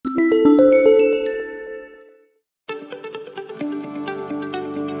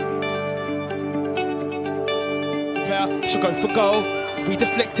She'll go for goal. Be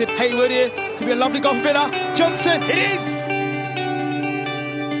deflected. Hayward here. Could be a lovely goal for Villa. Johnson. It is.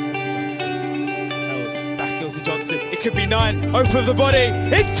 Back heel to Johnson. It could be 9. Open with the body. Into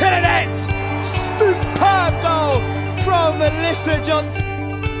the net. Superb goal from Melissa Johnson.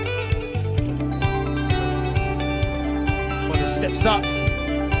 Connor steps up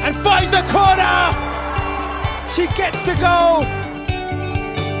and finds the corner. She gets the goal.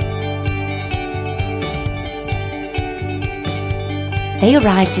 They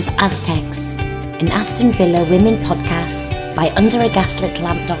arrived as Aztecs, an Aston Villa women podcast by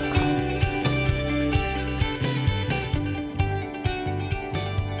UnderAGaslitLamp.com.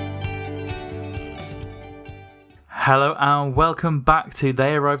 Hello and welcome back to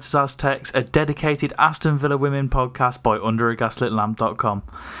They Arrived as Aztecs, a dedicated Aston Villa women podcast by UnderAGaslitLamp.com.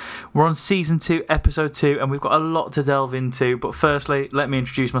 We're on Season 2, Episode 2, and we've got a lot to delve into, but firstly, let me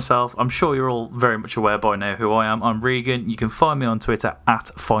introduce myself. I'm sure you're all very much aware by now who I am. I'm Regan. You can find me on Twitter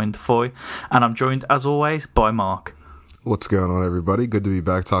 @FindFoy, and I'm joined, as always, by Mark. What's going on, everybody? Good to be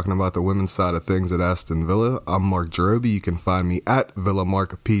back talking about the women's side of things at Aston Villa. I'm Mark Jerobi. You can find me at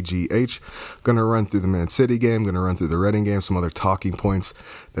VillaMarkPGH. Going to run through the Man City game, going to run through the Reading game, some other talking points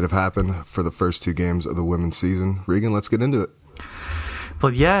that have happened for the first 2 games of the women's season. Regan, let's get into it.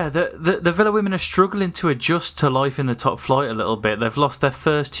 But yeah, the Villa women are struggling to adjust to life in the top flight a little bit. They've lost their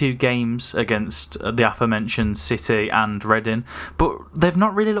first 2 games against the aforementioned City and Reading, but they've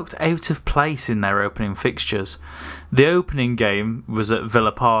not really looked out of place in their opening fixtures. The opening game was at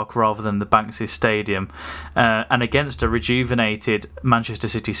Villa Park rather than the Banksy Stadium, and against a rejuvenated Manchester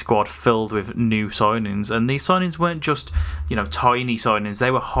City squad filled with new signings. And these signings weren't just, tiny signings;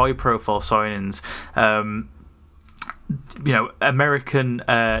 they were high-profile signings. American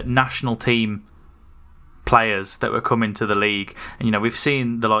national team players that were coming to the league. And, we've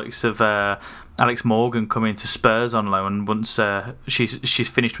seen the likes of Alex Morgan come into Spurs on loan once she's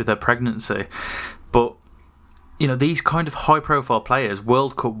finished with her pregnancy. But, these kind of high-profile players,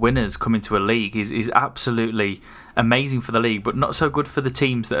 World Cup winners coming to a league is absolutely amazing for the league, but not so good for the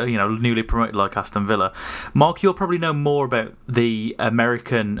teams that are, newly promoted like Aston Villa. Mark, you'll probably know more about the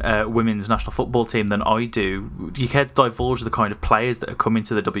American women's national football team than I do. You care to divulge the kind of players that are coming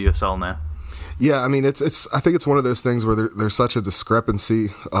to the WSL now? Yeah, I mean, I think it's one of those things where there's such a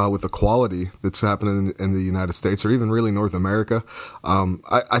discrepancy with the quality that's happening in the United States or even really North America.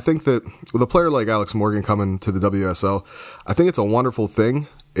 I think that with a player like Alex Morgan coming to the WSL, I think it's a wonderful thing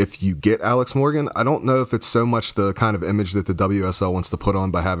if you get Alex Morgan. I don't know if it's so much the kind of image that the WSL wants to put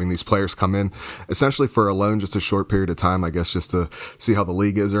on by having these players come in essentially for a loan, just a short period of time, I guess, just to see how the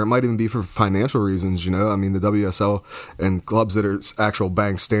league is, or it might even be for financial reasons. I mean, the WSL and clubs that are actual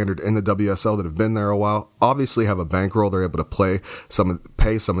bank standard in the WSL that have been there a while obviously have a bankroll. They're able to pay some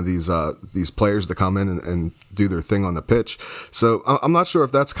of these players to come in and do their thing on the pitch. So I'm not sure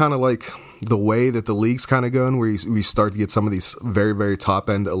if that's kind of like the way that the league's kind of going, where we start to get some of these very, very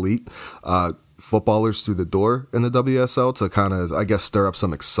top-end elite footballers through the door in the WSL to kind of, I guess, stir up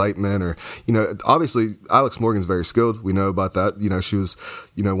some excitement. Or, obviously, Alex Morgan's very skilled. We know about that. She was,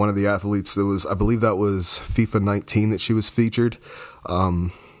 one of the athletes that was, I believe that was FIFA 19 that she was featured.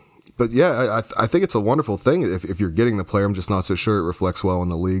 But yeah, I think it's a wonderful thing if you're getting the player. I'm just not so sure it reflects well in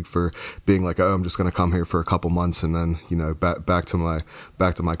the league for being like, I'm just going to come here for a couple months and then back to my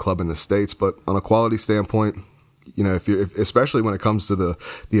club in the States. But on a quality standpoint, if especially when it comes to the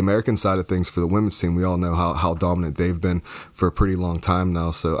American side of things for the women's team, we all know how dominant they've been for a pretty long time now.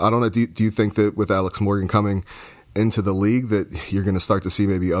 So I don't know. Do you think that with Alex Morgan coming into the league that you're going to start to see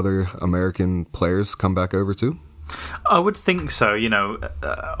maybe other American players come back over too? I would think so.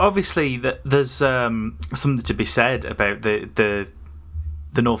 Obviously there's something to be said about the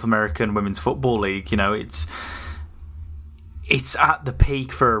North American Women's Football League. It's at the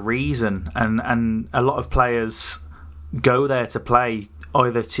peak for a reason, and a lot of players go there to play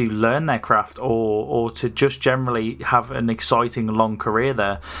either to learn their craft or to just generally have an exciting long career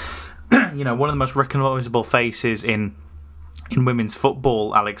there. One of the most recognisable faces in women's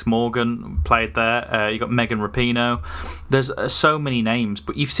football, Alex Morgan played there. You got Megan Rapinoe. There's so many names,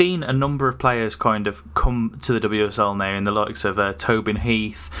 but you've seen a number of players kind of come to the WSL now, in the likes of Tobin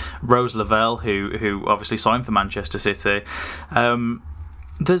Heath, Rose Lavelle, who obviously signed for Manchester City.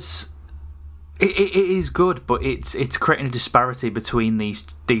 It is good, but it's creating a disparity between these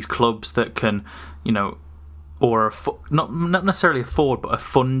clubs that can, or not necessarily afford, but are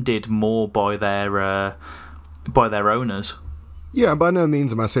funded more by their owners. Yeah, by no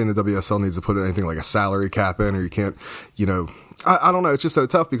means am I saying the WSL needs to put anything like a salary cap in, or you can't, I don't know. It's just so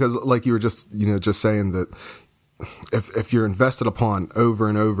tough because, like you were just saying that if you're invested upon over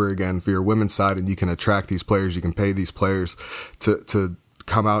and over again for your women's side, and you can attract these players, you can pay these players to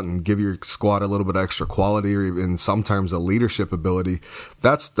come out and give your squad a little bit extra quality, or even sometimes a leadership ability,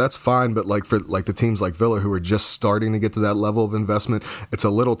 that's fine. But like for like the teams like Villa who are just starting to get to that level of investment, it's a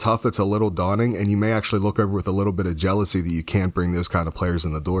little tough, it's a little daunting, and you may actually look over with a little bit of jealousy that you can't bring those kind of players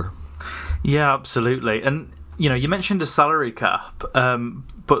in the door. Yeah, absolutely. And you mentioned a salary cap,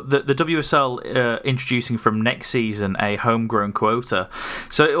 but the WSL introducing from next season a homegrown quota,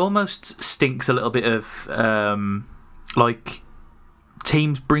 so it almost stinks a little bit of like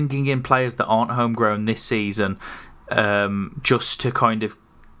teams bringing in players that aren't homegrown this season, just to kind of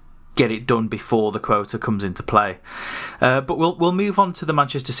get it done before the quota comes into play. But we'll move on to the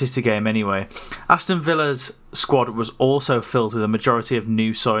Manchester City game anyway. Aston Villa's squad was also filled with a majority of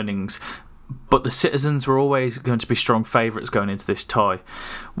new signings, but the Citizens were always going to be strong favourites going into this tie.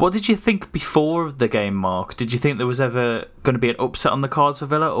 What did you think before the game, Mark? Did you think there was ever going to be an upset on the cards for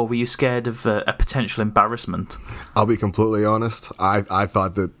Villa, or were you scared of a potential embarrassment? I'll be completely honest. I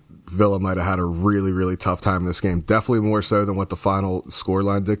thought that Villa might have had a really, really tough time in this game. Definitely more so than what the final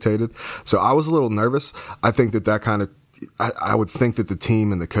scoreline dictated. So I was a little nervous. I think that kind of I would think that the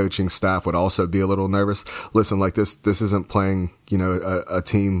team and the coaching staff would also be a little nervous. Listen, like this isn't playing, a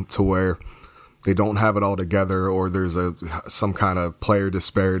team to where they don't have it all together, or there's some kind of player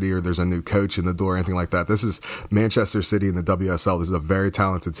disparity, or there's a new coach in the door, or anything like that. This is Manchester City in the WSL. This is a very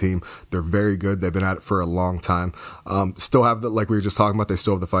talented team. They're very good. They've been at it for a long time. Still have like we were just talking about, they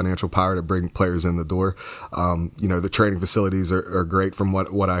still have the financial power to bring players in the door. The training facilities are great from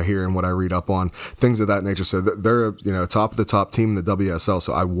what I hear and what I read up on, things of that nature. So they're top of the top team in the WSL.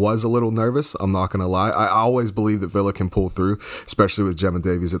 So I was a little nervous. I'm not going to lie. I always believe that Villa can pull through, especially with Gemma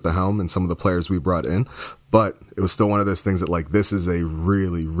Davies at the helm and some of the players we brought in, but it was still one of those things that like this is a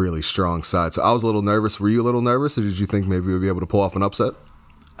really, really strong side. So I was a little nervous. Were you a little nervous, or did you think maybe we'd be able to pull off an upset?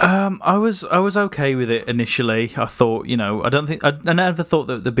 I was okay with it initially. I thought, I never thought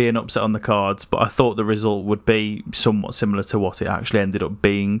that there'd be an upset on the cards, but I thought the result would be somewhat similar to what it actually ended up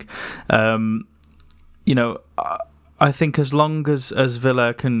being. I think as long as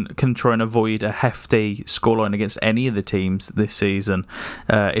Villa can try and avoid a hefty scoreline against any of the teams this season,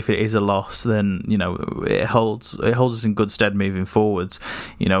 if it is a loss, then it holds us in good stead moving forwards.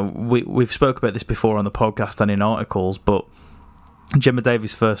 We've spoke about this before on the podcast and in articles, but Gemma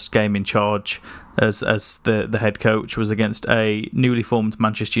Davies' first game in charge as the head coach was against a newly formed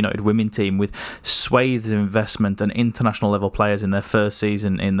Manchester United women team with swathes of investment and international level players in their first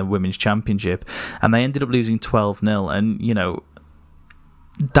season in the Women's Championship, and they ended up losing 12-0, and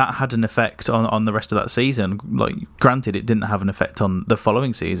that had an effect on the rest of that season. Like, granted, it didn't have an effect on the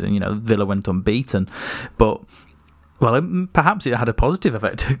following season. Villa went unbeaten, but perhaps it had a positive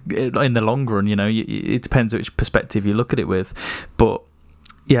effect in the long run. It depends which perspective you look at it with. But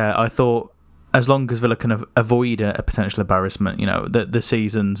yeah, I thought as long as Villa can avoid a potential embarrassment, the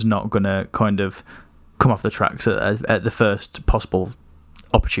season's not going to kind of come off the tracks at the first possible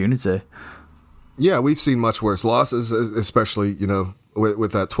opportunity. Yeah, we've seen much worse losses, especially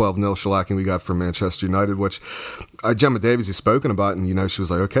with that 12-0 shellacking we got from Manchester United, which Gemma Davies has spoken about, and she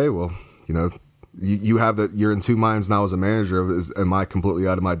was like, okay, well, you have that, you're in two minds now as a manager of, am I completely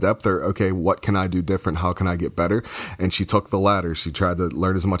out of my depth, or okay, what can I do different? How can I get better? And she took the latter. She tried to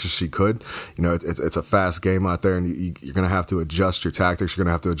learn as much as she could. It's a fast game out there, and you're going to have to adjust your tactics. You're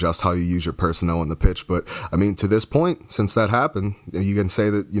going to have to adjust how you use your personnel on the pitch. But I mean, to this point, since that happened, you can say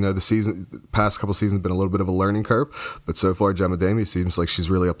that the past couple seasons have been a little bit of a learning curve. But so far, Gemma Davies seems like she's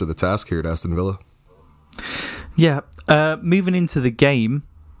really up to the task here at Aston Villa. Yeah, moving into the game,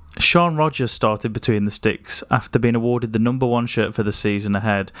 Sean Rogers started between the sticks after being awarded the number 1 shirt for the season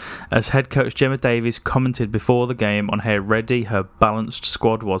ahead, as head coach Gemma Davies commented before the game on how ready her balanced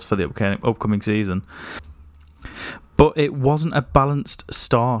squad was for the upcoming season. But it wasn't a balanced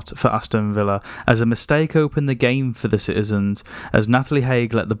start for Aston Villa, as a mistake opened the game for the Citizens, as Natalie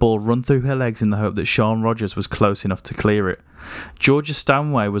Haig let the ball run through her legs in the hope that Sean Rogers was close enough to clear it. Georgia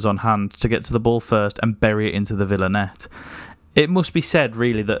Stanway was on hand to get to the ball first and bury it into the Villa net. It must be said,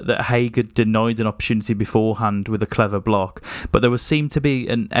 really, that Haig had denied an opportunity beforehand with a clever block, but there seemed to be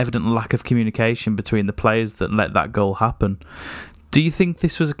an evident lack of communication between the players that let that goal happen. Do you think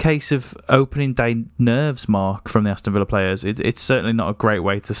this was a case of opening day nerves, Mark, from the Aston Villa players? It's certainly not a great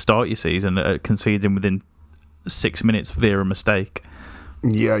way to start your season, conceding within 6 minutes via a mistake.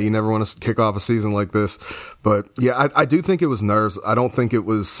 Yeah, you never want to kick off a season like this. But yeah, I do think it was nerves. I don't think it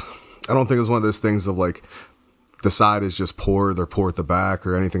was one of those things of like, the side is just poor, they're poor at the back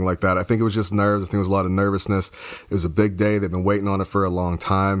or anything like that. I think it was just nerves. I think it was a lot of nervousness. It was a big day. They've been waiting on it for a long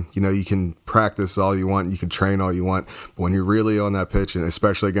time. You can practice all you want, you can train all you want, but when you're really on that pitch, and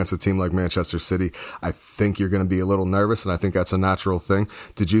especially against a team like Manchester City, I think you're going to be a little nervous, and I think that's a natural thing.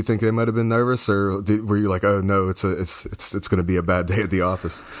 Did you think they might have been nervous, or were you like, oh no, it's going to be a bad day at the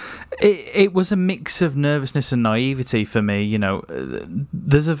office? It was a mix of nervousness and naivety for me. You know,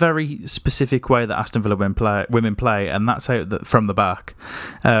 there's a very specific way that Aston Villa women play, and that's out from the back.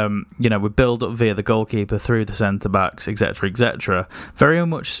 You know, we build up via the goalkeeper through the centre backs, etc., etc. Very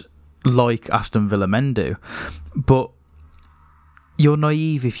much like Aston Villa men do, but you're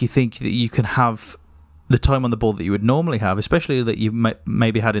naive if you think that you can have the time on the ball that you would normally have, especially that you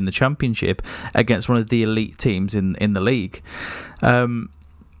maybe had in the Championship against one of the elite teams in the league.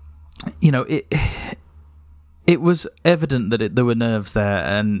 You know, it was evident that there were nerves there,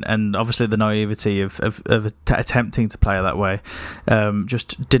 and obviously the naivety of attempting to play that way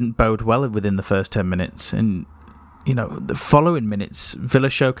just didn't bode well within the first 10 minutes. And, you know, the following minutes, Villa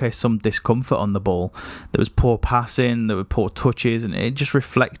showcased some discomfort on the ball. There was poor passing, there were poor touches, and it just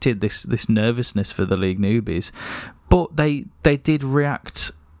reflected this nervousness for the league newbies. But they did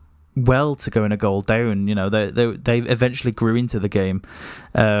react well to going a goal down. You know, they eventually grew into the game,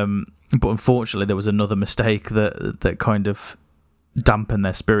 but unfortunately there was another mistake that kind of dampened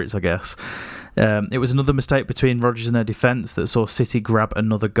their spirits, I guess. It was another mistake between Rodgers and their defence that saw City grab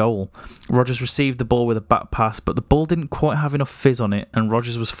another goal. Rodgers received the ball with a back pass, but the ball didn't quite have enough fizz on it, and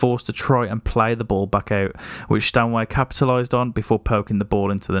Rodgers was forced to try and play the ball back out, which Stanway capitalised on before poking the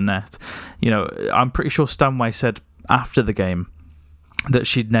ball into the net. You know, I'm pretty sure Stanway said after the game that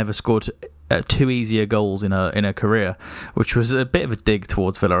she'd never scored two easier goals in her career, which was a bit of a dig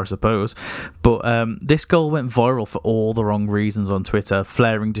towards Villa, I suppose. But this goal went viral for all the wrong reasons on Twitter,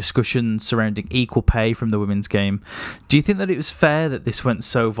 flaring discussions surrounding equal pay from the women's game. Do you think that it was fair that this went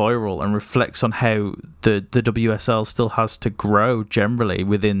so viral, and reflects on how the WSL still has to grow generally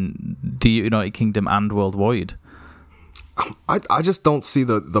within the United Kingdom and worldwide? I just don't see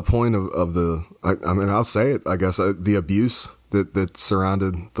the point of the... I mean, I'll say it, I guess, the abuse that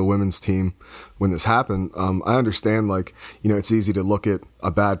surrounded the women's team when this happened. I understand, like, you know, it's easy to look at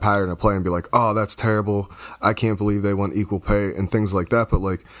a bad pattern of play and be like, oh, that's terrible, I can't believe they want equal pay and things like that. But,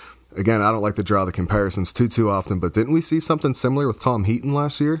 like, again, I don't like to draw the comparisons too often, but didn't we see something similar with Tom Heaton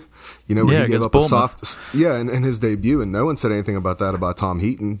last year? You know, where he gave up a soft... Yeah, in his debut, and no one said anything about that about Tom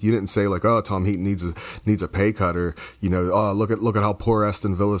Heaton. You didn't say, like, oh, Tom Heaton needs a pay cut, or, you know, oh, look at how poor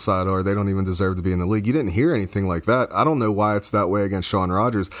Aston Villa side are, they don't even deserve to be in the league. You didn't hear anything like that. I don't know why it's that way against Shawn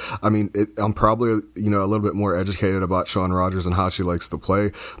Rodgers. I mean, I'm probably, you know, a little bit more educated about Shawn Rodgers and how she likes to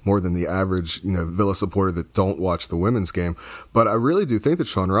play more than the average, you know, Villa supporter that don't watch the women's game. But I really do think that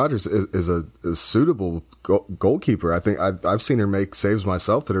Shawn Rodgers is a suitable goalkeeper. I think I've seen her make saves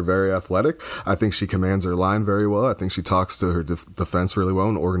myself that are very athletic. I think she commands her line very well. I think she talks to her defense really well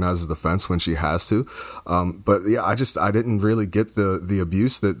and organizes defense when she has to. But yeah, I didn't really get the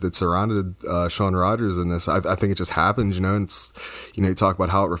abuse that surrounded Shawn Rodgers in this. I think it just happened, you know. And it's, you know, you talk about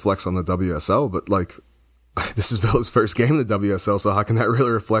how it reflects on the WSL, but, like, this is Villa's first game in the WSL, so how can that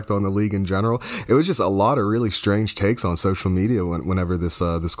really reflect on the league in general? It was just a lot of really strange takes on social media whenever this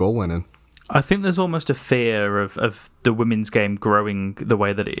goal went in. I think there's almost a fear of the women's game growing the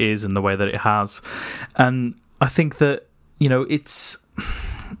way that it is and the way that it has. And I think that, you know, it's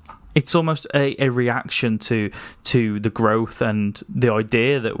almost a reaction to the growth and the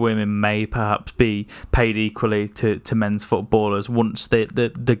idea that women may perhaps be paid equally to men's footballers once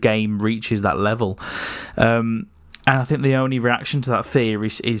the game reaches that level. And I think the only reaction to that fear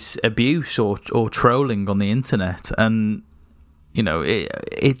is abuse or trolling on the internet. And, you know,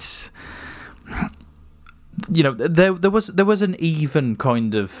 it's... You know, there was an even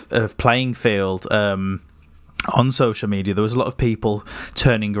kind of playing field on social media. There was a lot of people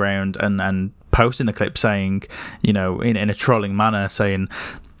turning around and posting the clip saying, you know, in a trolling manner, saying,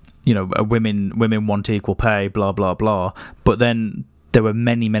 you know, women want equal pay, blah blah blah. But then there were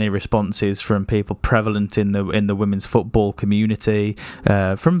many responses from people prevalent in the women's football community,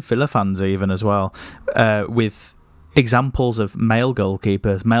 from Villa fans even as well, with examples of male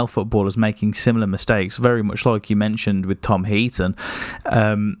goalkeepers, male footballers making similar mistakes, very much like you mentioned with Tom Heaton.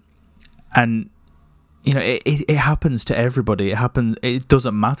 And, you know, it happens to everybody. It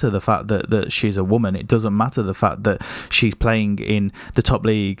doesn't matter the fact that she's a woman. It doesn't matter the fact that she's playing in the top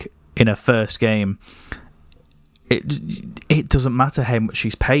league in her first game. It doesn't matter how much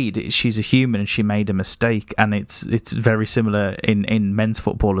she's paid. She's a human and she made a mistake, and it's very similar in men's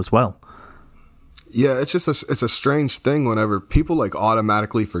football as well. Yeah, it's just it's a strange thing whenever people, like,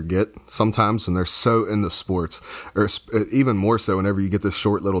 automatically forget sometimes when they're so into sports, or even more so whenever you get this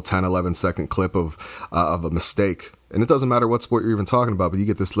short little 10-11 second clip of a mistake and it doesn't matter what sport you're even talking about, but you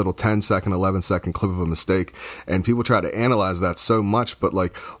get this little 10-second, 11-second clip of a mistake, and people try to analyze that so much. But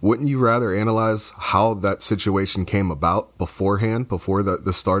like, wouldn't you rather analyze how that situation came about beforehand, before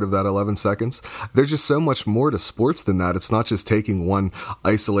the start of that 11 seconds? There's just so much more to sports than that. It's not just taking one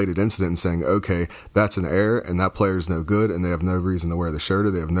isolated incident and saying, okay, that's an error and that player's no good and they have no reason to wear the shirt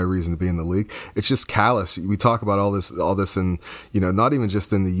or they have no reason to be in the league. It's just callous. We talk about all this in, not even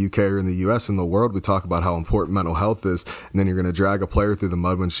just in the UK or in the US, in the world. We talk about how important mental health is, and then you're going to drag a player through the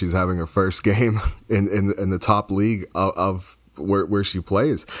mud when she's having her first game in the top league of where she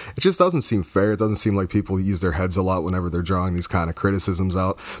plays. It just doesn't seem fair. It doesn't seem like people use their heads a lot whenever they're drawing these kind of criticisms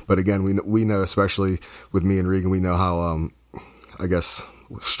out. But again, we know, especially with me and Regan, we know how I guess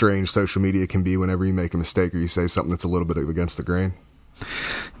strange social media can be whenever you make a mistake or you say something that's a little bit against the grain.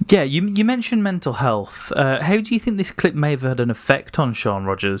 Yeah, you mentioned mental health. How do you think this clip may have had an effect on Sian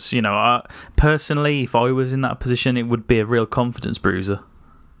Rogers? Personally, if I was in that position, it would be a real confidence bruiser.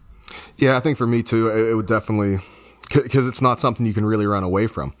 Yeah, I think for me too, it would definitely, because it's not something you can really run away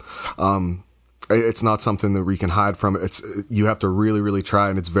from. It's not something that we can hide from. You have to really, really try,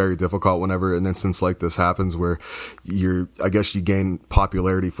 and it's very difficult whenever an instance like this happens where you gain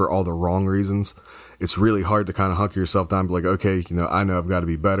popularity for all the wrong reasons. It's really hard to kind of hunker yourself down and be like, okay, I know I've got to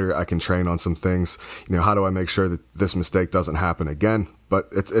be better. I can train on some things. How do I make sure that this mistake doesn't happen again? But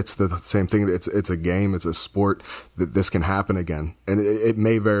it's the same thing. It's a game. It's a sport that this can happen again. And it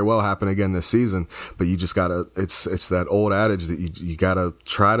may very well happen again this season, but you just gotta, it's that old adage that you gotta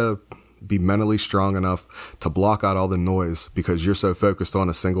try to be mentally strong enough to block out all the noise, because you're so focused on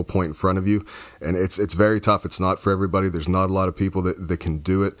a single point in front of you. And it's very tough. It's not for everybody. There's not a lot of people that can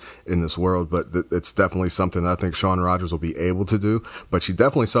do it in this world, but it's definitely something that I think Sian Rogers will be able to do. But she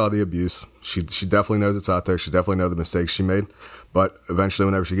definitely saw the abuse. She definitely knows it's out there. She definitely knows the mistakes she made. But eventually,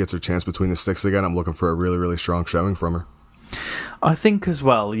 whenever she gets her chance between the sticks again, I'm looking for a really, really strong showing from her. I think as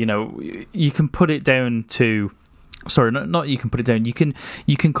well, you can put it down to... Sorry, not you can put it down. You can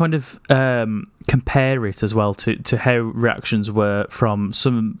kind of compare it as well to how reactions were from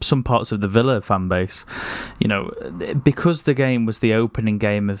some parts of the Villa fan base. Because the game was the opening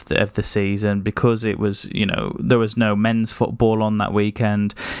game of the season, because it was there was no men's football on that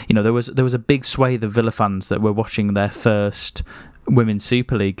weekend. There was a big swathe of Villa fans that were watching their first Women's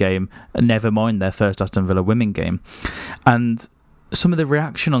Super League game, never mind their first Aston Villa women game, and some of the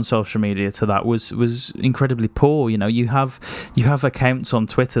reaction on social media to that was incredibly poor. You have accounts on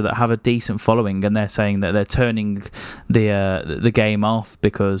Twitter that have a decent following, and they're saying that they're turning the game off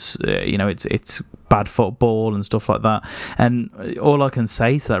because it's bad football and stuff like that. And all I can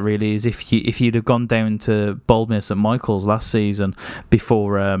say to that really is if you'd have gone down to Boldmere St Michael's last season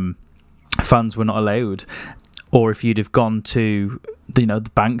before fans were not allowed, or if you'd have gone to the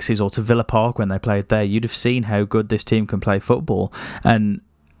Bankses or to Villa Park when they played there, you'd have seen how good this team can play football. And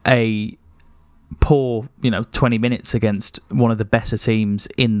a poor 20 minutes against one of the better teams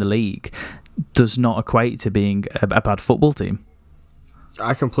in the league does not equate to being a bad football team.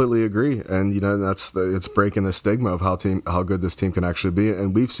 I completely agree, and it's breaking the stigma of how good this team can actually be,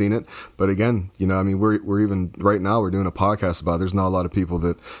 and we've seen it. But again, we're even right now we're doing a podcast about it. There's not a lot of people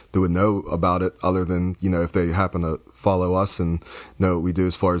that would know about it other than if they happen to follow us and know what we do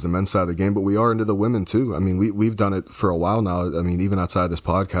as far as the men's side of the game. But we are into the women too. I mean, we've done it for a while now. I mean, even outside this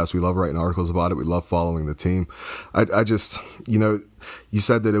podcast, we love writing articles about it. We love following the team. I just you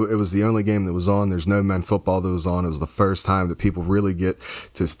said that it was the only game that was on. There's no men football that was on. It was the first time that people really get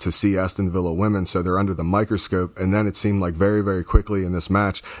to see Aston Villa women, so they're under the microscope. And then it seemed like very, very quickly in this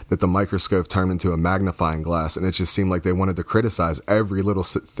match that the microscope turned into a magnifying glass, and it just seemed like they wanted to criticize every little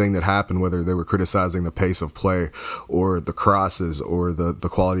thing that happened, whether they were criticizing the pace of play or the crosses or the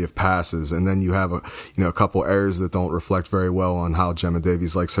quality of passes. And then you have a couple errors that don't reflect very well on how Gemma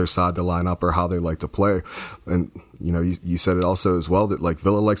Davies likes her side to line up or how they like to play. And you said it also as well that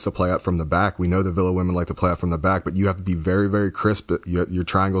Villa likes to play out from the back. We know the Villa women like to play out from the back, but you have to be very, very crisp. Your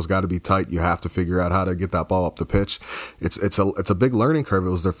triangle's got to be tight. You have to figure out how to get that ball up the pitch. It's a big learning curve. It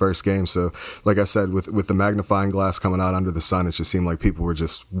was their first game, so like I said, with the magnifying glass coming out under the sun, it just seemed like people were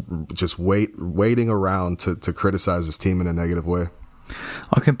just waiting around to criticize this team in a negative way.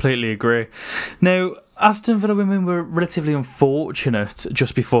 I completely agree. Now, Aston Villa women were relatively unfortunate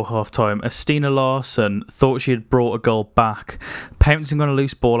just before half-time as Stina Larsson thought she had brought a goal back, pouncing on a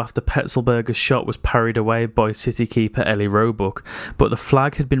loose ball after Petzelberger's shot was parried away by City keeper Ellie Roebuck, but the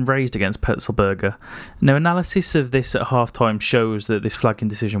flag had been raised against Petzelberger. Now, analysis of this at half-time shows that this flagging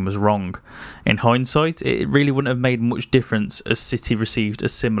decision was wrong. In hindsight, it really wouldn't have made much difference as City received a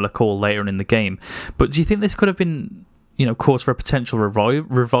similar call later in the game. But do you think this could have been cause for a potential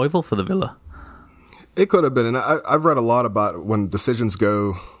revival for the Villa? It could have been, and I've read a lot about when decisions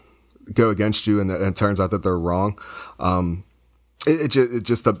go against you, and it turns out that they're wrong. It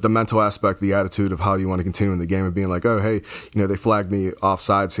just the mental aspect, the attitude of how you want to continue in the game, and being like, oh, hey, they flagged me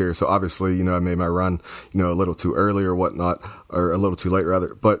offsides here, so obviously, I made my run, a little too early or whatnot, or a little too late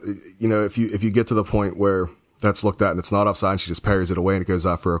rather. But if you get to the point where that's looked at and it's not offside, and she just parries it away and it goes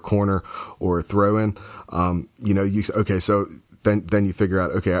out for a corner or a throw in, so. Then you figure out,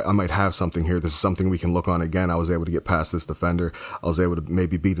 okay, I might have something here. This is something we can look on again. I was able to get past this defender. I was able to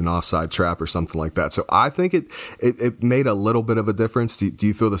maybe beat an offside trap or something like that. So I think it made a little bit of a difference. Do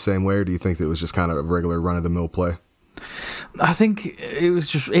you feel the same way, or do you think it was just kind of a regular run-of-the-mill play? I think it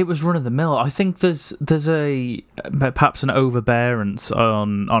was run of the mill. I think there's perhaps an overbearance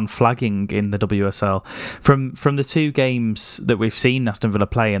on flagging in the WSL from the two games that we've seen Aston Villa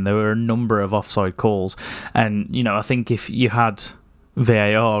play, and there were a number of offside calls. And I think if you had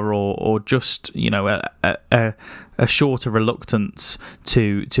VAR or just a shorter reluctance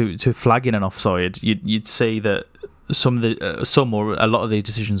to flagging an offside, you'd see that some or a lot of the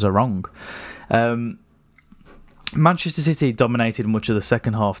decisions are wrong. Manchester City dominated much of the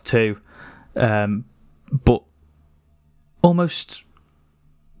second half too, but almost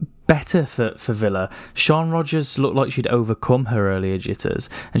better for Villa. Sian Rogers looked like she'd overcome her earlier jitters,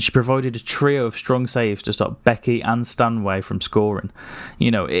 and she provided a trio of strong saves to stop Becky and Stanway from scoring.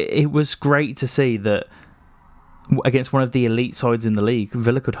 It was great to see that against one of the elite sides in the league,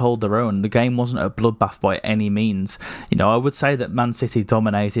 Villa could hold their own. The game wasn't a bloodbath by any means. I would say that Man City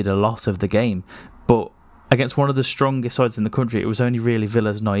dominated a lot of the game, but against one of the strongest sides in the country, it was only really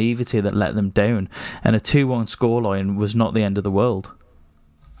Villa's naivety that let them down, and a 2-1 scoreline was not the end of the world.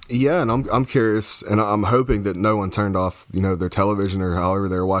 Yeah, and I'm curious, and I'm hoping that no one turned off, their television or however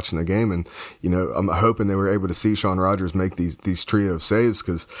they were watching the game, and I'm hoping they were able to see Sian Rogers make these trio of saves,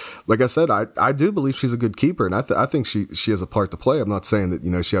 because, like I said, I do believe she's a good keeper, and I think she has a part to play. I'm not saying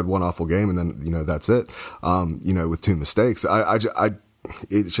that she had one awful game and then that's it, with two mistakes.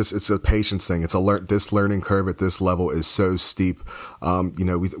 It's a patience thing. This learning curve at this level is so steep.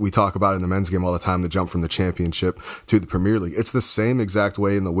 We talk about it in the men's game all the time, the jump from the Championship to the Premier League. It's the same exact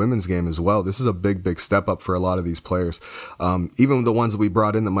way in the women's game as well. This is a big step up for a lot of these players. Even the ones that we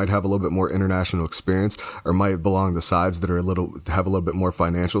brought in that might have a little bit more international experience or might belong to sides that have a little bit more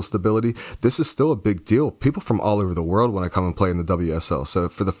financial stability. This is still a big deal. People from all over the world want to come and play in the WSL. So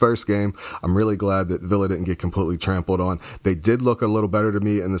for the first game, I'm really glad that Villa didn't get completely trampled on. They did look a little better to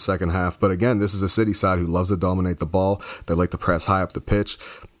me in the second half, but again, this is a City side who loves to dominate the ball. They like to press high up the pitch.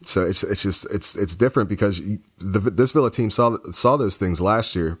 So it's different because this Villa team saw those things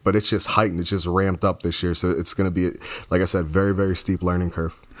last year, but it's just heightened. It's just ramped up this year. So it's going to be, like I said, very, very steep learning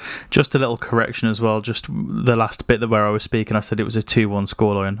curve. Just a little correction as well. Just the last bit where I was speaking, I said it was a 2-1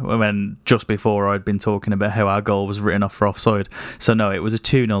 scoreline, when just before I'd been talking about how our goal was written off for offside. So no, it was a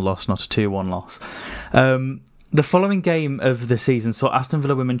 2-0 loss, not a 2-1 loss. The following game of the season saw Aston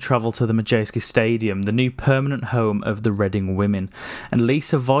Villa women travel to the Madejski Stadium, the new permanent home of the Reading women, and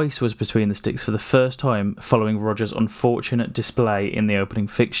Lisa Weiss was between the sticks for the first time following Rogers' unfortunate display in the opening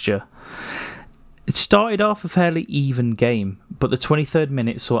fixture. It started off a fairly even game, but the 23rd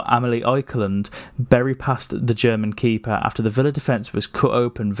minute saw Amelie Eikeland bury past the German keeper after the Villa defence was cut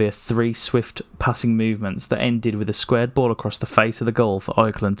open via 3 swift passing movements that ended with a squared ball across the face of the goal for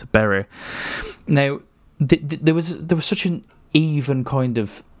Eikeland to bury. Now, there was such an even kind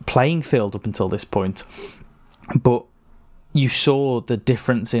of playing field up until this point, but you saw the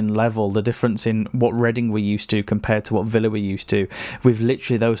difference in level, the difference in what Reading were used to compared to what Villa were used to with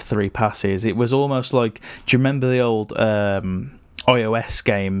literally those 3 passes. It was almost like, do you remember the old iOS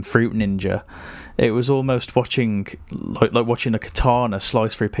game Fruit Ninja? It was almost watching like watching a katana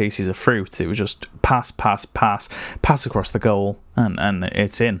slice through pieces of fruit. It was just pass across the goal, and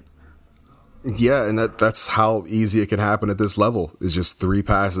it's in. Yeah, and that's how easy it can happen at this level. Is just 3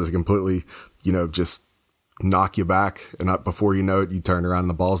 passes completely, just knock you back, and before you know it, you turn around and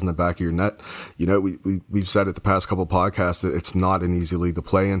the ball's in the back of your net. We've said it the past couple of podcasts that it's not an easy league to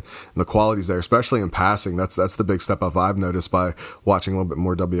play in, and the quality's there, especially in passing. That's the big step up I've noticed by watching a little bit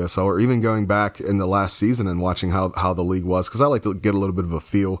more WSL, or even going back in the last season and watching how the league was, because I like to get a little bit of a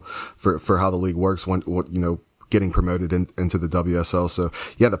feel for how the league works when getting promoted into the WSL. So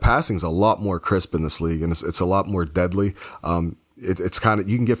yeah, the passing's a lot more crisp in this league, and it's a lot more deadly. It's kind of,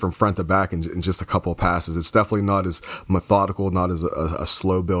 you can get from front to back in just a couple of passes. It's definitely not as methodical, not as a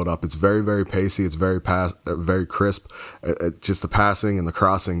slow build up. It's very, very pacey. It's very very crisp. Just the passing and the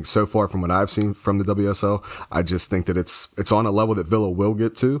crossing. So far from what I've seen from the WSL, I just think that it's on a level that Villa will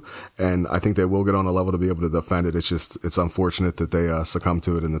get to, and I think they will get on a level to be able to defend it. It's unfortunate that they succumbed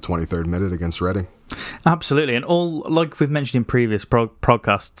to it in the 23rd minute against Reading. Absolutely, and all, like we've mentioned in previous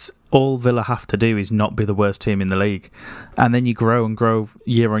podcasts, all Villa have to do is not be the worst team in the league, and then you grow and grow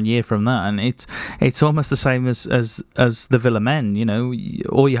year on year from that. And it's almost the same as the Villa men. You know,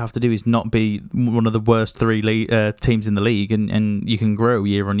 all you have to do is not be one of the worst three teams in the league, and you can grow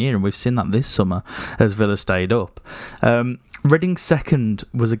year on year. And we've seen that this summer as Villa stayed up. Reading's second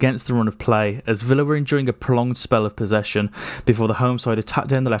was against the run of play, as Villa were enjoying a prolonged spell of possession before the home side attacked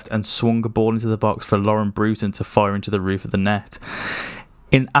down the left and swung a ball into the box for Lauren Bruton to fire into the roof of the net.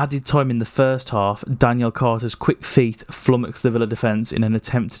 In added time in the first half, Danielle Carter's quick feet flummoxed the Villa defence in an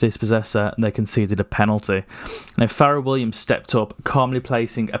attempt to dispossess her, and they conceded a penalty. Now, Farrah Williams stepped up, calmly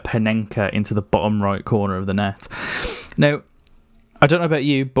placing a Panenka into the bottom right corner of the net. Now, I don't know about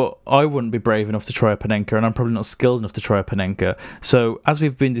you, but I wouldn't be brave enough to try a Panenka, and I'm probably not skilled enough to try a Panenka. So, as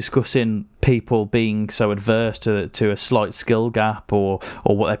we've been discussing people being so adverse to a slight skill gap or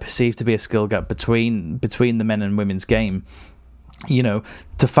what they perceive to be a skill gap between the men and women's game, you know,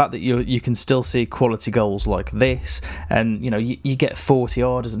 the fact that you can still see quality goals like this, and you know you get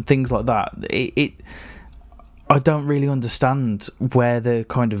 40-yarders and things like that. I don't really understand where the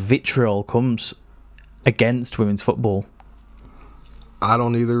kind of vitriol comes against women's football. I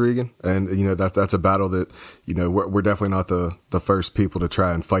don't either, Regan. And, you know, that's a battle that, you know, we're definitely not the first people to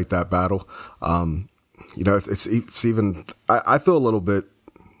try and fight that battle. You know, it's even, I feel a little bit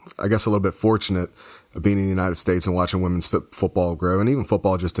fortunate of being in the United States and watching women's football grow, and even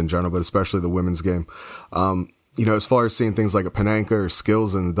football just in general, but especially the women's game. You know, as far as seeing things like a Panenka or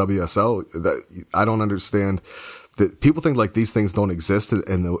skills in the WSL, that I don't understand. That people think like these things don't exist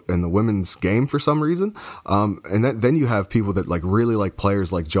in the women's game for some reason, and then you have people that like really like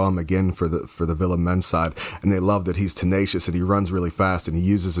players like John McGinn for the Villa men's side, and they love that he's tenacious and he runs really fast and he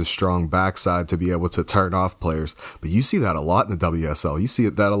uses his strong backside to be able to turn off players. But you see that a lot in the WSL. You see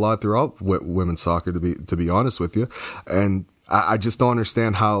that a lot throughout women's soccer, to be honest with you, and I just don't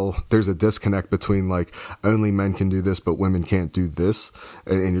understand how there's a disconnect between like only men can do this but women can't do this,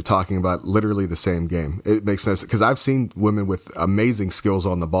 and you're talking about literally the same game. It makes sense because I've seen women with amazing skills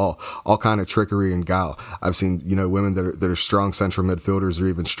on the ball, all kind of trickery and guile. I've seen, you know, women that are strong central midfielders or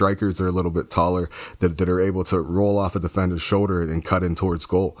even strikers that are a little bit taller that are able to roll off a defender's shoulder and cut in towards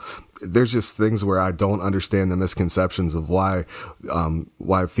goal. There's just things where I don't understand the misconceptions of why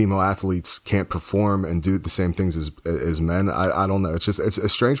female athletes can't perform and do the same things as men. I don't know. It's a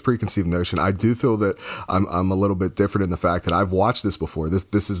strange preconceived notion. I do feel that I'm a little bit different in the fact that I've watched this before.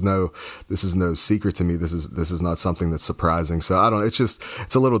 This is no secret to me. This is not something that's surprising. So I don't.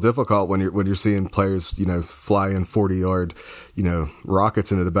 It's a little difficult when you're seeing players, you know, fly in 40-yard, you know,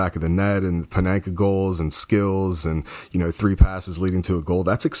 rockets into the back of the net and Panenka goals and skills and, you know, 3 passes leading to a goal.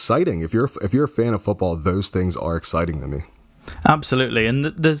 That's exciting. If you're a fan of football, those things are exciting to me. Absolutely, and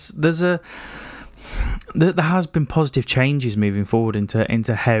there has been positive changes moving forward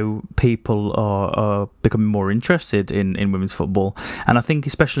into how people are becoming more interested in women's football, and I think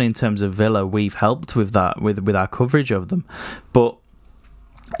especially in terms of Villa, we've helped with that with our coverage of them, but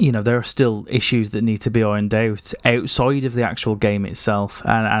you know, there are still issues that need to be ironed out outside of the actual game itself,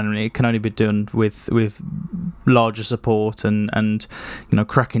 and it can only be done with larger support and you know,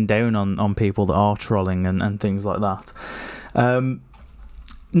 cracking down on people that are trolling and things like that.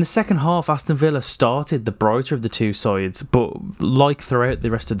 In the second half, Aston Villa started the brighter of the two sides, but like throughout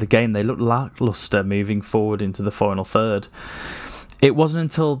the rest of the game, they looked lacklustre moving forward into the final third. It wasn't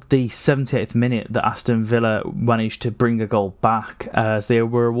until the 78th minute that Aston Villa managed to bring a goal back, as they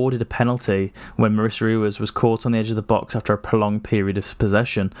were awarded a penalty when Marissa Ruiz was caught on the edge of the box after a prolonged period of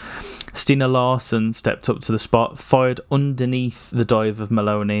possession. Stina Larsson stepped up to the spot, fired underneath the dive of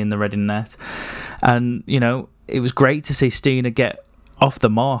Maloney in the Reading net, and you know, it was great to see Stina get off the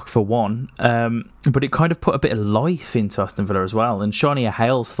mark for one, but it kind of put a bit of life into Aston Villa as well. And Shania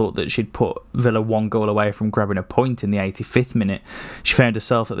Hales thought that she'd put Villa 1 goal away from grabbing a point in the 85th minute. She found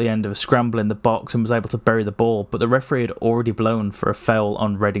herself at the end of a scramble in the box and was able to bury the ball, but the referee had already blown for a foul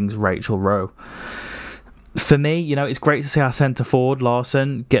on Reading's Rachel Rowe. For me, you know, it's great to see our centre forward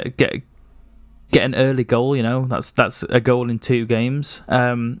Larsson get an early goal. You know, that's a goal in 2 games,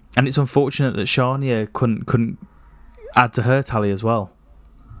 and it's unfortunate that Shania couldn't add to her tally as well.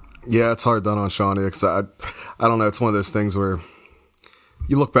 Yeah, it's hard done on Shania, because I don't know, it's one of those things where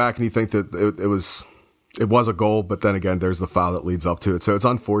you look back and you think that it was it was a goal, but then again, there's the foul that leads up to it. So it's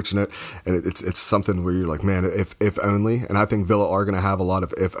unfortunate, and it's something where you're like, man, if only. And I think Villa are going to have a lot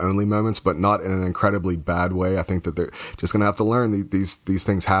of if only moments, but not in an incredibly bad way. I think that they're just going to have to learn these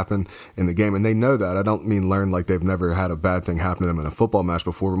things happen in the game, and they know that. I don't mean learn like they've never had a bad thing happen to them in a football match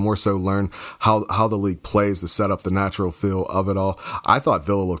before, but more so learn how the league plays to set up the natural feel of it all. I thought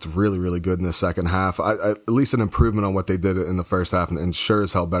Villa looked really, really good in the second half. At least an improvement on what they did in the first half, and sure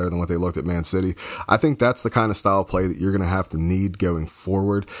as hell better than what they looked at Man City. I think that's the kind of style of play that you're going to have to need going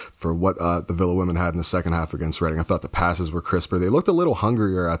forward for what the Villa women had in the second half against Reading. I thought the passes were crisper. They looked a little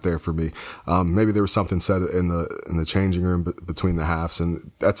hungrier out there for me. Maybe there was something said in the changing room between the halves,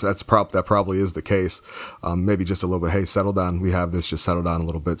 and that probably is the case. Maybe just a little bit, hey, settle down. We have this. Just settle down a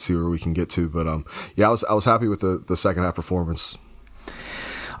little bit, see where we can get to. But yeah, I was happy with the second half performance.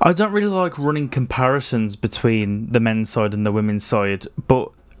 I don't really like running comparisons between the men's side and the women's side,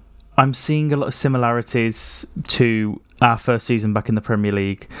 but I'm seeing a lot of similarities to our first season back in the Premier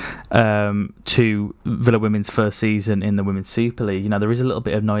League, to Villa Women's first season in the Women's Super League. You know, there is a little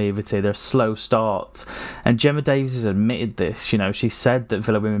bit of naivety. There's slow starts, and Gemma Davies has admitted this. You know, she said that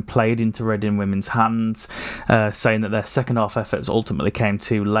Villa Women played into Reading Women's hands, saying that their second half efforts ultimately came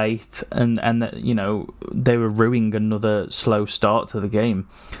too late, and that, you know, they were ruining another slow start to the game.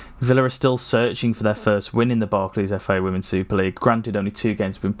 Villa are still searching for their first win in the Barclays FA Women's Super League. Granted, only 2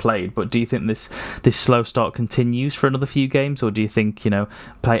 games have been played, but do you think this slow start continues for another few games, or do you think, you know,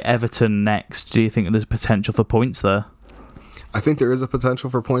 play Everton next? Do you think there's potential for points there? I think there is a potential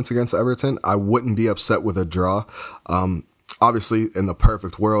for points against Everton. I wouldn't be upset with a draw. Obviously, in the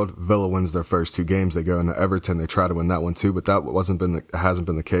perfect world, Villa wins their first 2 games. They go into Everton. They try to win that one too, but that hasn't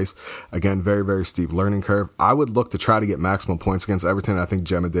been the case. Again, very, very steep learning curve. I would look to try to get maximum points against Everton. I think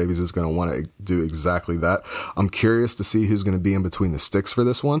Gemma Davies is going to want to do exactly that. I'm curious to see who's going to be in between the sticks for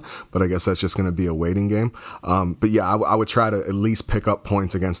this one, but I guess that's just going to be a waiting game. But yeah, I would try to at least pick up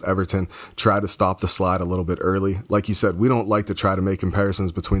points against Everton, try to stop the slide a little bit early. Like you said, we don't like to try to make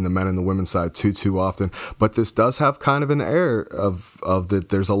comparisons between the men and the women's side too often, but this does have kind of an air of that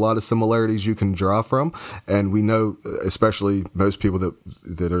there's a lot of similarities you can draw from, and we know, especially most people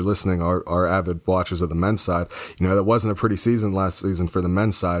that are listening are avid watchers of the men's side. You know, that wasn't a pretty season last season for the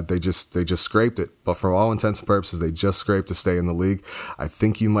men's side. They just scraped it, but for all intents and purposes, they just scraped to stay in the league. I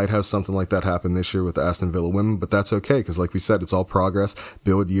think you might have something like that happen this year with the Aston Villa women, but that's okay, because like we said, it's all progress,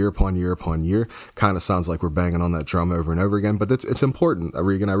 build year upon year upon year. Kind of sounds like we're banging on that drum over and over again, but it's important,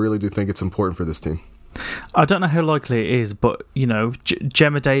 Regan. I really do think it's important for this team. I don't know how likely it is, but, you know,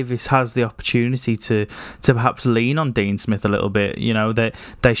 Gemma Davies has the opportunity to perhaps lean on Dean Smith a little bit. You know,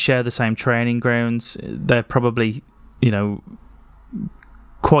 they share the same training grounds. They're probably, you know,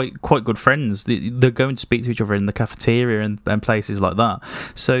 quite good friends. They're going to speak to each other in the cafeteria and places like that.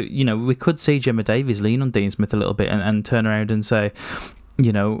 So, you know, we could see Gemma Davies lean on Dean Smith a little bit and turn around and say,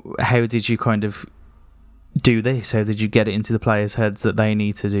 you know, how did you kind of do this? How did you get it into the players' heads that they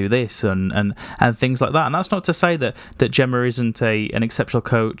need to do this and things like that? And that's not to say that Gemma isn't an exceptional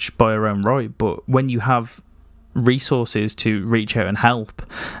coach by her own right, but when you have resources to reach out and help,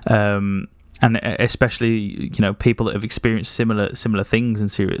 and especially, you know, people that have experienced similar things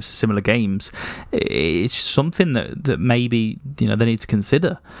and similar games, it's something that maybe, you know, they need to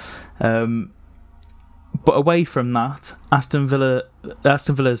consider. But away from that, Aston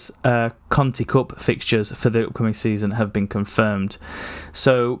Villa's Conti Cup fixtures for the upcoming season have been confirmed.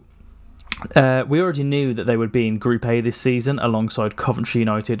 So we already knew that they would be in Group A this season alongside Coventry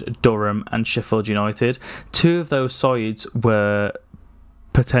United, Durham and Sheffield United. 2 of those sides were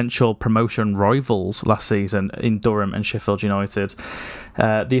potential promotion rivals last season in Durham and Sheffield United.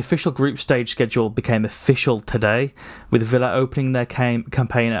 The official group stage schedule became official today, with Villa opening their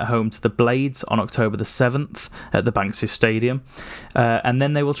campaign at home to the Blades on October the 7th at the Banksy Stadium. And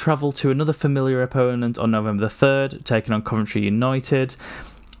then they will travel to another familiar opponent on November the 3rd, taking on Coventry United,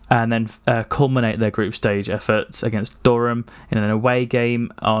 and then culminate their group stage efforts against Durham in an away game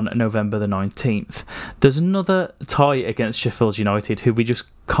on November the 19th. There's another tie against Sheffield United, who we just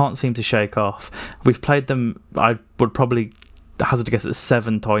can't seem to shake off. We've played them, I would probably hazard to guess, at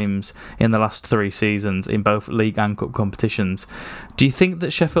 7 times in the last 3 seasons in both league and cup competitions. Do you think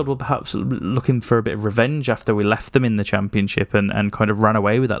that Sheffield will perhaps looking for a bit of revenge after we left them in the Championship and kind of ran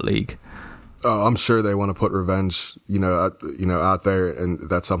away with that league? Oh, I'm sure they want to put revenge, out there, and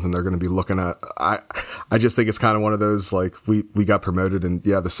that's something they're going to be looking at. I just think it's kind of one of those, like, we got promoted, and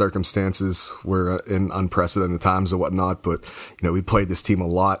the circumstances were in unprecedented times and whatnot, but we played this team a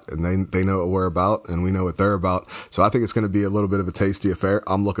lot, and they know what we're about, and we know what they're about. So I think it's going to be a little bit of a tasty affair.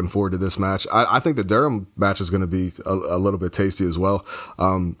 I'm looking forward to this match. I think the Durham match is going to be a little bit tasty as well.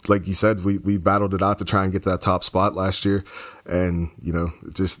 Like you said, we battled it out to try and get to that top spot last year. And,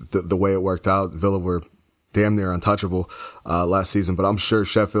 just the way it worked out, Villa were damn near untouchable last season. But I'm sure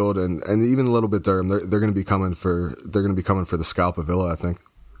Sheffield and even a little bit Durham, they're going to be coming for the scalp of Villa, I think.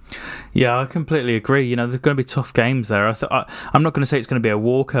 Yeah, I completely agree. There's going to be tough games there. I'm not going to say it's going to be a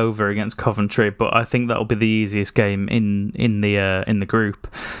walkover against Coventry, but I think that'll be the easiest game in the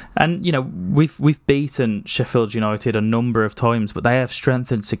group. And we've beaten Sheffield United a number of times, but they have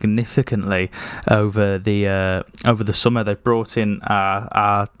strengthened significantly over the summer. They've brought in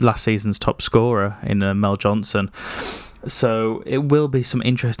our last season's top scorer in Mel Johnson, so it will be some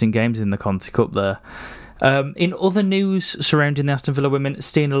interesting games in the Conti Cup there. In other news surrounding the Aston Villa women,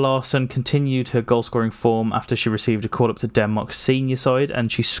 Stina Larsson continued her goal-scoring form after she received a call-up to Denmark's senior side,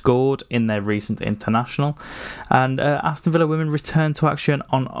 and she scored in their recent international. And Aston Villa women return to action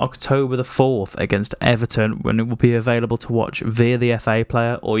on October the 4th against Everton, when it will be available to watch via the FA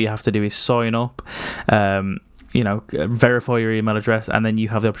Player. All you have to do is sign up, verify your email address, and then you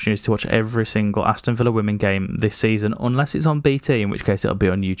have the opportunity to watch every single Aston Villa women game this season, unless it's on BT, in which case it'll be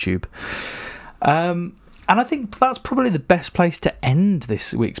on YouTube. And I think that's probably the best place to end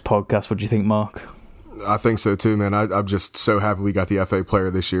this week's podcast. What do you think, Mark? I think so too, man. I'm just so happy we got the FA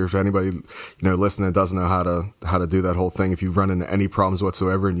Player this year. If anybody listening doesn't know how to do that whole thing, if you run into any problems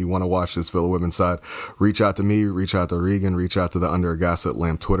whatsoever and you want to watch this Villa women's side, reach out to me, reach out to Regan, reach out to the Under a Gaslit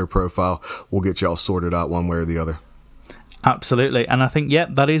Lamp Twitter profile. We'll get y'all sorted out one way or the other. Absolutely, and I think,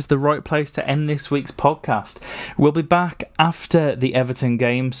 that is the right place to end this week's podcast. We'll be back after the Everton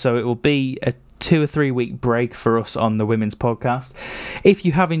game, so it will be a 2 or 3 week break for us on the women's podcast. If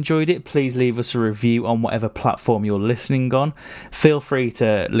you have enjoyed it, please leave us a review on whatever platform you're listening on. Feel free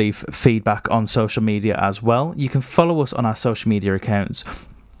to leave feedback on social media as well. You can follow us on our social media accounts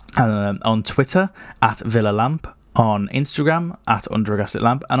on Twitter at Villa Lamp, on Instagram at Under a Gaslit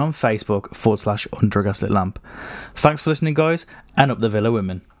Lamp, and on Facebook /Under a Gaslit Lamp. Thanks for listening, guys, and up the Villa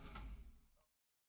women.